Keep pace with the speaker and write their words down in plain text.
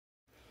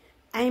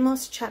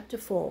Amos Chapter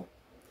 4.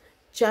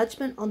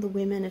 Judgment on the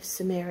women of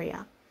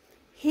Samaria.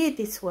 Hear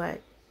this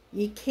word,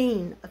 ye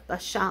keen of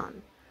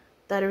Bashan,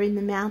 that are in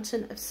the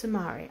mountain of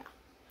Samaria,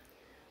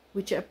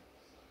 which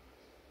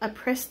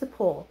oppress the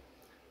poor,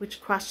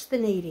 which crush the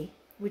needy,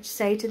 which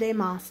say to their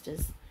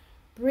masters,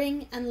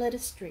 Bring and let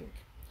us drink.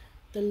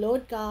 The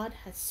Lord God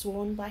hath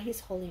sworn by his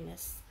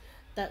holiness,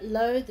 that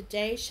lo, the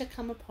day shall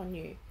come upon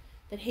you,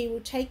 that he will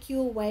take you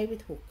away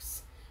with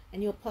hooks,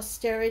 and your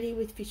posterity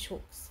with fish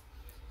hooks.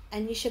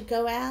 And ye shall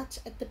go out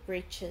at the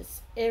breaches,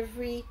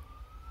 every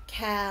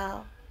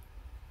cow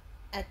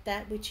at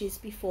that which is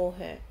before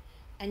her,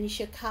 and ye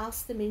shall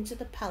cast them into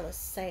the palace,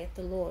 saith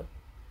the Lord.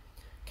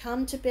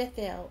 Come to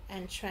Bethel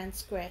and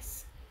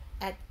transgress.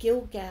 At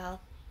Gilgal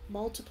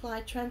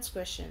multiply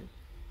transgression,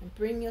 and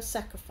bring your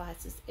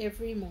sacrifices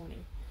every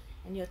morning,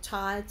 and your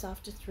tithes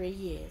after 3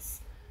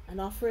 years, and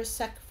offer a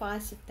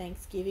sacrifice of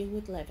thanksgiving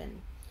with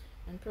leaven,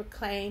 and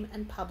proclaim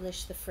and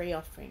publish the free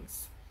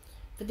offerings.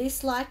 For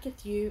this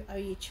liketh you, O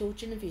ye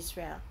children of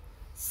Israel,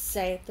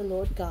 saith the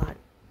Lord God,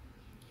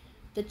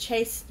 the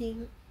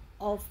chastening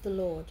of the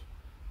Lord.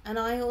 And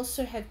I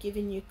also have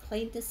given you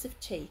cleanness of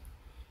teeth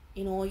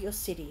in all your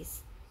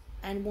cities,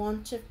 and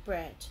want of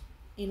bread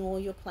in all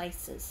your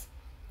places.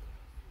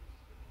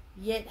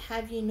 Yet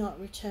have ye not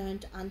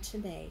returned unto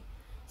me,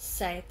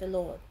 saith the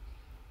Lord.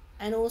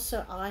 And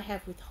also I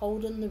have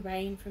withholden the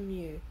rain from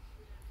you,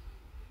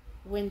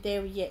 when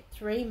there were yet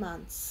 3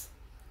 months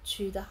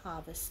to the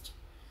harvest.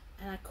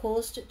 And I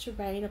caused it to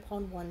rain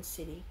upon one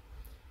city,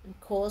 and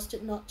caused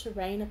it not to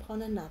rain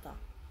upon another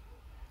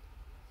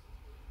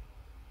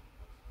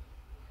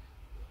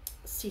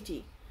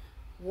city.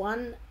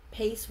 One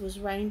piece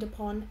was rained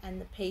upon, and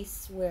the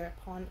piece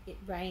whereupon it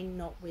rained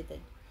not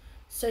withered.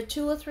 So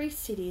 2 or 3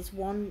 cities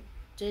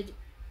wandered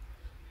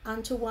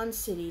unto one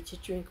city to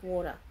drink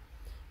water,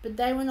 but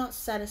they were not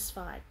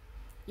satisfied.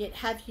 Yet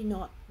have ye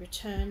not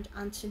returned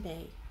unto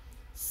me,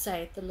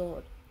 saith the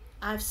Lord.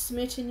 I have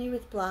smitten you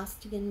with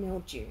blasting and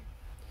mildew.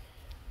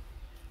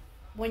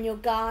 When your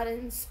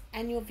gardens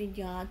and your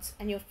vineyards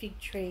and your fig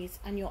trees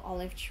and your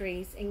olive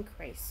trees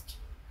increased,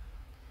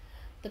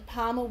 the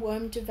palmer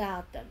worm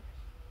devoured them.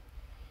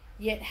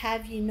 Yet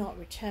have ye not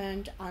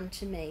returned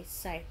unto me,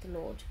 saith the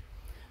Lord.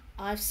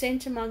 I have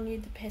sent among you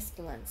the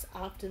pestilence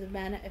after the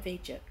manner of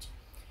Egypt.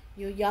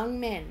 Your young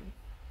men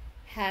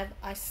have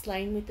I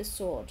slain with the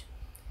sword,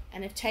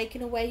 and have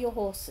taken away your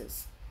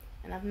horses,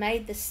 and have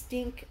made the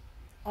stink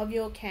of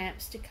your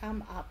camps to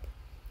come up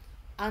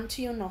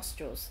unto your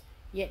nostrils.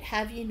 Yet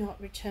have ye not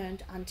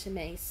returned unto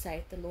me,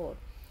 saith the Lord.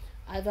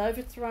 I have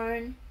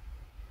overthrown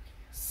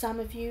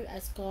some of you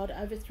as God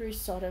overthrew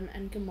Sodom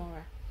and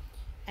Gomorrah,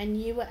 and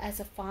ye were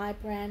as a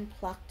firebrand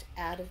plucked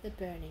out of the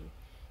burning.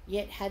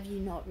 Yet have ye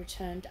not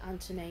returned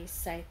unto me,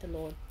 saith the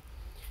Lord,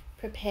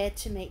 prepared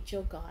to meet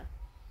your God.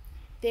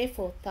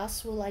 Therefore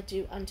thus will I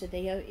do unto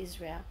thee, O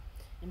Israel,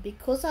 and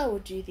because I will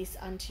do this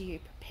unto you,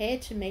 prepare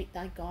to meet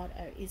thy God,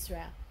 O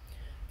Israel.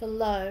 For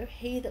lo,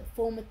 he that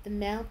formeth the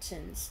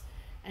mountains,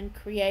 and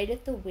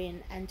createth the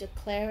wind, and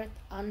declareth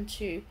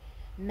unto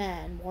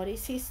man what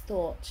is his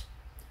thought,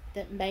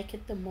 that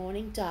maketh the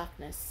morning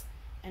darkness,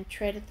 and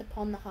treadeth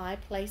upon the high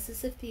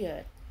places of the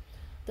earth,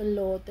 the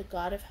Lord, the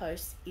God of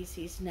hosts, is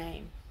his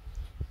name.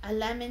 A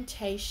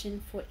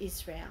lamentation for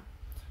Israel.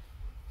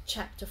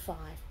 Chapter 5.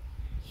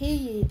 Hear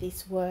ye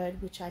this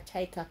word which I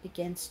take up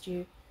against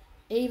you,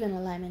 even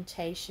a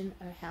lamentation,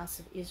 O house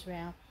of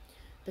Israel.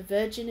 The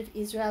virgin of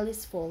Israel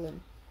is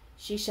fallen,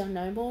 she shall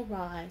no more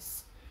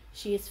rise.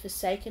 She is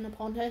forsaken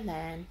upon her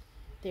land,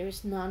 there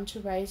is none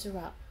to raise her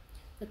up.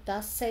 But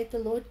thus saith the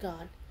Lord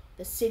God,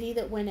 the city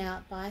that went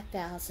out by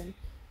 1,000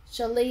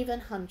 shall leave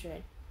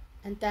 100,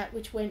 and that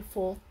which went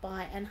forth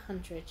by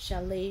 100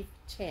 shall leave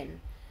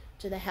 10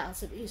 to the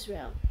house of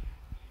Israel.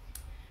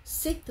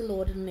 Seek the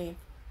Lord and live,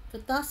 for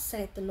thus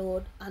saith the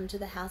Lord unto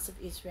the house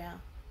of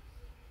Israel.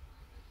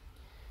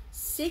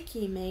 Seek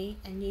ye me,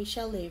 and ye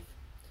shall live,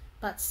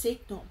 but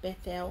seek not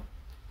Bethel,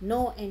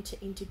 nor enter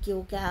into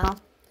Gilgal,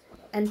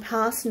 and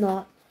pass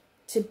not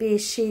to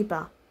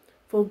Beersheba.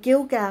 For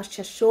Gilgal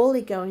shall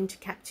surely go into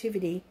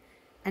captivity,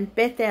 and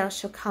Bethel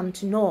shall come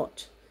to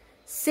naught.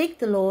 Seek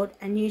the Lord,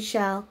 and ye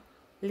shall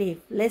live,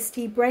 lest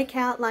he break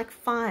out like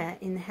fire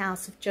in the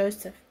house of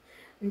Joseph,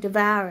 and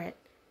devour it,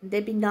 and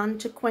there be none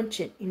to quench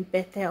it in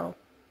Bethel.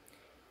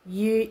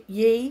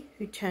 Ye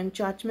who turn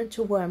judgment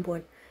to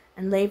wormwood,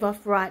 and leave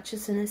off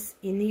righteousness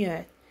in the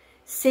earth,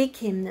 seek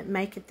him that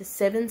maketh the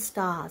 7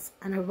 stars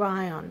and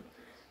Orion,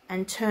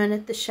 and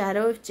turneth the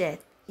shadow of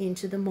death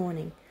into the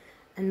morning,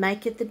 and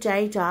maketh the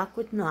day dark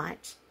with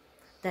night,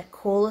 that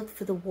calleth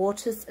for the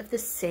waters of the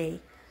sea,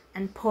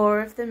 and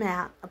poureth them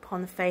out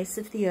upon the face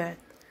of the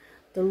earth.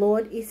 The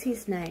Lord is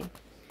his name,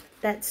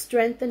 that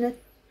strengtheneth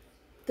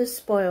the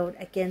spoiled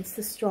against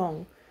the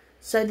strong,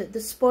 so that the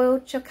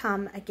spoiled shall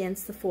come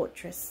against the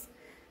fortress.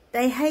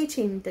 They hate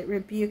him that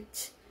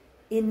rebuked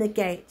in the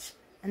gate,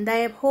 and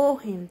they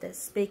abhor him that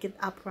speaketh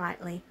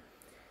uprightly.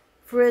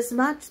 For as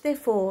much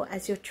therefore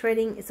as your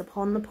treading is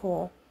upon the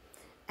poor,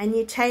 and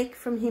ye take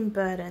from him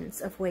burdens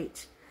of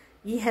wheat,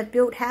 Ye have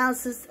built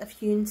houses of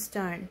hewn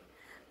stone,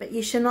 but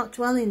ye shall not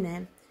dwell in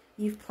them.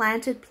 Ye have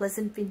planted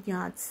pleasant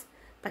vineyards,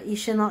 but ye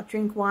shall not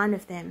drink wine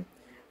of them.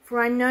 For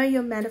I know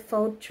your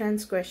manifold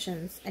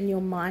transgressions and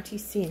your mighty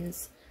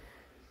sins.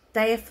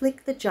 They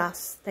afflict the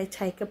just, they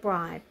take a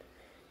bribe,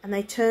 and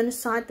they turn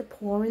aside the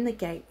poor in the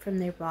gate from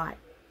their right.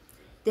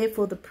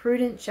 Therefore the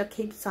prudent shall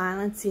keep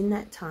silence in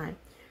that time,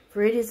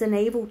 for it is an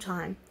evil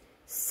time.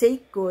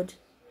 Seek good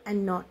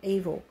and not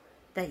evil,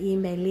 that ye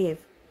may live.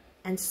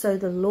 And so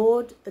the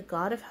Lord, the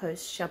God of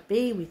hosts, shall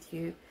be with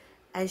you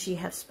as ye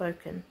have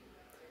spoken.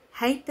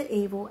 Hate the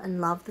evil and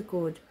love the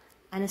good,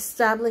 and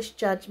establish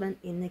judgment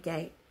in the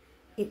gate.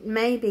 It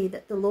may be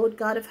that the Lord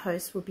God of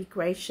hosts will be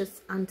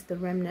gracious unto the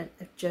remnant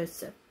of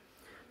Joseph.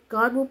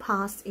 God will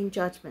pass in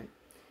judgment.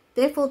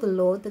 Therefore the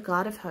Lord, the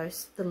God of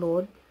hosts, the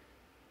Lord,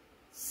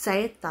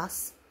 saith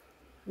thus,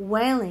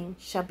 wailing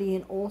shall be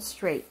in all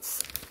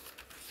streets.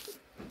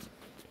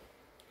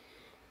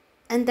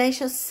 And they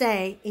shall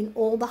say in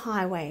all the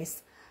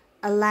highways,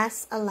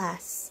 Alas,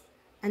 alas!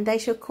 And they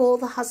shall call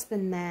the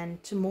husbandman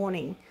to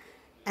mourning,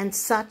 and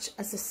such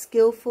as are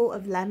skillful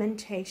of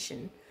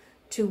lamentation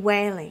to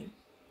wailing.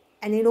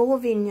 And in all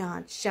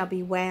vineyards shall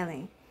be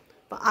wailing.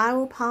 But I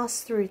will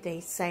pass through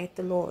thee, saith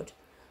the Lord.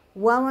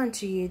 Woe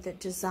unto you that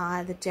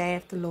desire the day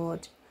of the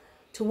Lord.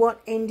 To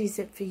what end is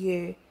it for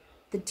you?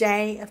 The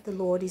day of the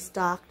Lord is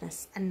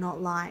darkness and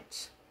not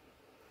light.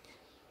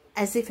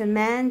 As if a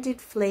man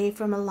did flee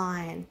from a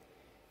lion,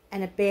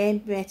 and a bear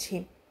met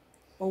him,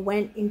 or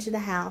went into the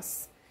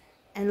house,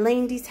 and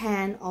leaned his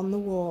hand on the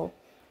wall,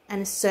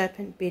 and a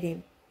serpent bit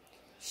him.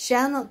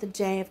 Shall not the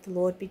day of the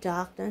Lord be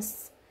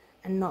darkness,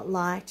 and not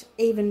light,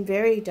 even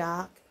very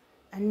dark,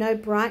 and no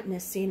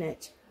brightness in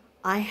it?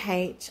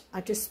 I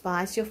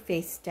despise your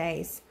feast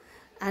days,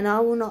 and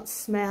I will not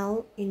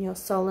smell in your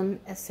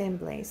solemn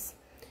assemblies.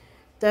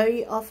 Though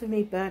you offer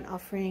me burnt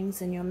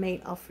offerings and your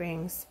meat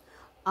offerings,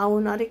 I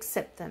will not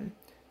accept them,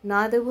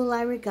 neither will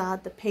I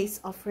regard the peace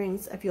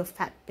offerings of your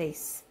fat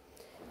beasts.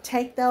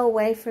 Take thou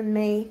away from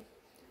me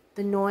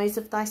the noise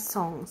of thy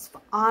songs,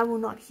 for I will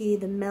not hear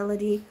the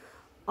melody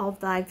of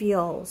thy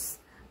viols.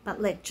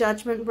 But let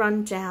judgment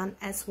run down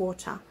as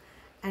water,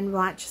 and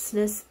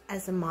righteousness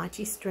as a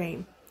mighty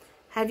stream.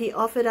 Have ye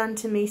offered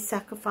unto me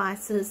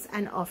sacrifices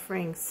and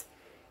offerings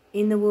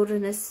in the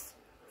wilderness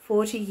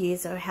 40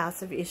 years, O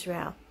house of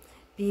Israel?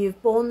 For ye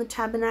have borne the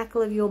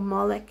tabernacle of your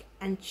Molech,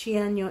 and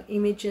Chian your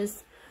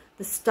images,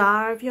 the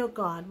star of your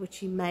God,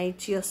 which ye made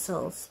to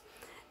yourselves.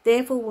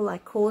 Therefore will I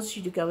cause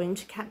you to go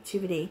into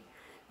captivity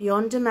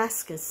beyond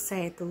Damascus,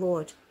 saith the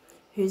Lord,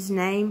 whose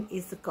name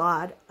is the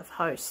God of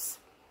hosts.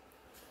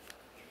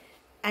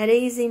 At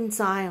ease in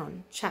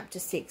Zion, chapter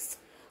 6.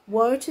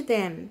 Woe to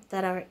them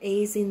that are at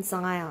ease in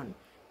Zion,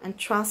 and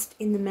trust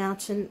in the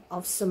mountain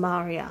of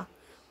Samaria,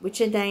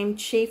 which are named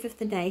chief of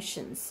the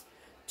nations,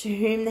 to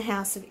whom the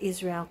house of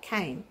Israel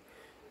came.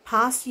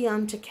 Pass ye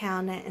unto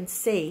Calneh and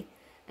see,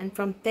 and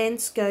from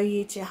thence go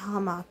ye to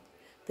Hamath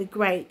the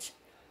great.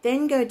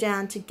 Then go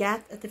down to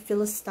Gath of the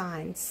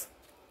Philistines,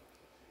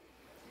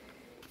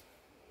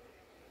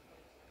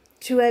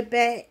 to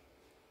obey.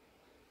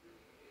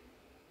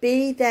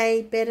 Be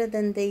they better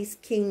than these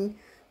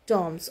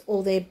kingdoms,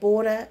 or their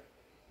border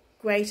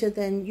greater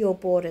than your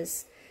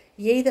borders?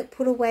 Ye that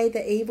put away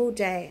the evil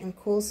day, and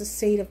cause the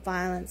seed of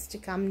violence to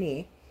come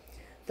near,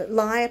 that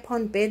lie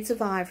upon beds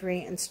of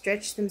ivory, and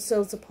stretch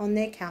themselves upon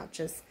their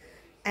couches,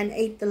 and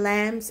eat the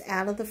lambs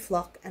out of the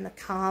flock, and the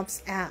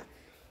calves out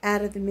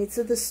of the midst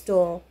of the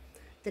stall,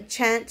 that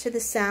chant to the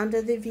sound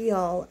of the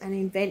viol, and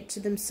invent to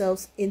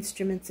themselves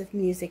instruments of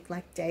music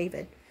like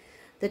David,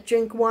 that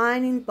drink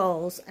wine in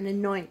bowls, and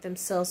anoint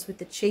themselves with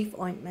the chief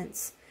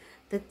ointments,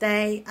 but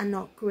they are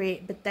not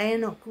grieved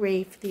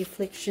for the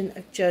affliction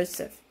of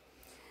Joseph.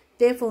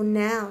 Therefore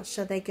now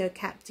shall they go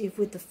captive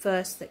with the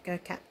first that go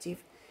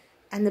captive,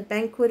 and the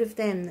banquet of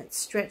them that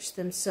stretch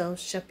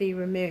themselves shall be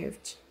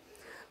removed.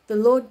 The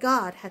Lord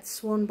God hath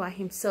sworn by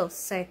himself,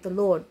 saith the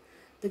Lord,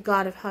 the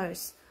God of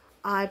hosts,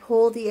 I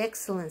abhor the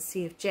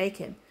excellency of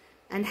Jacob,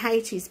 and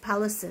hate his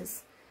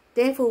palaces.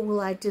 Therefore will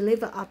I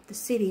deliver up the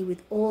city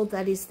with all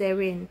that is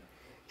therein.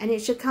 And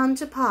it shall come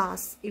to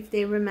pass, if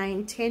there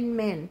remain 10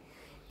 men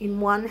in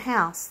one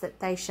house, that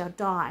they shall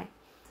die.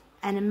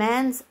 And a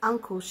man's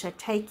uncle shall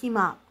take him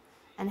up,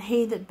 and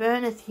he that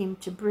burneth him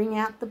to bring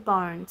out the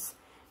bones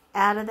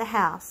out of the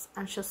house,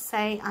 and shall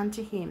say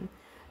unto him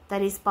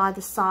that is by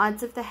the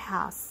sides of the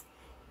house,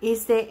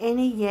 Is there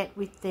any yet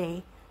with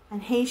thee?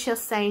 And he shall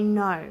say,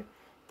 No.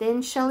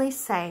 Then shall he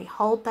say,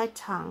 Hold thy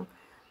tongue,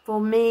 for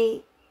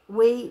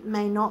we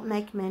may not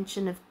make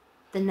mention of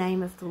the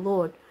name of the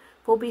Lord.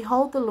 For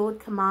behold, the Lord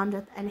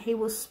commandeth, and he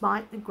will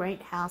smite the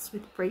great house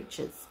with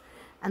breaches,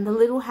 and the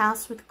little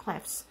house with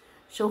clefts.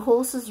 Shall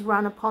horses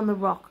run upon the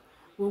rock?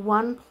 Will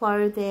one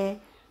plough there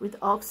with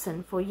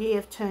oxen? For ye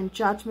have turned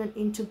judgment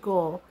into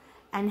gall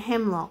and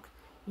hemlock,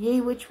 ye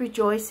which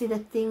rejoice in a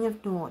thing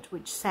of naught,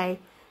 which say,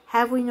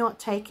 Have we not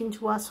taken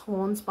to us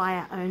horns by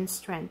our own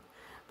strength?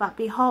 But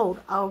behold,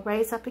 I will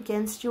raise up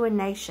against you a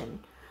nation,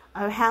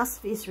 O house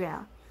of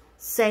Israel,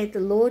 saith the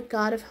Lord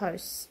God of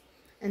hosts,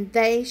 and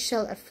they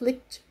shall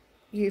afflict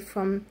you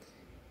from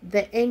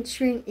the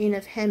entering in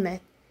of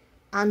Hamath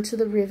unto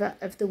the river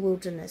of the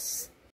wilderness.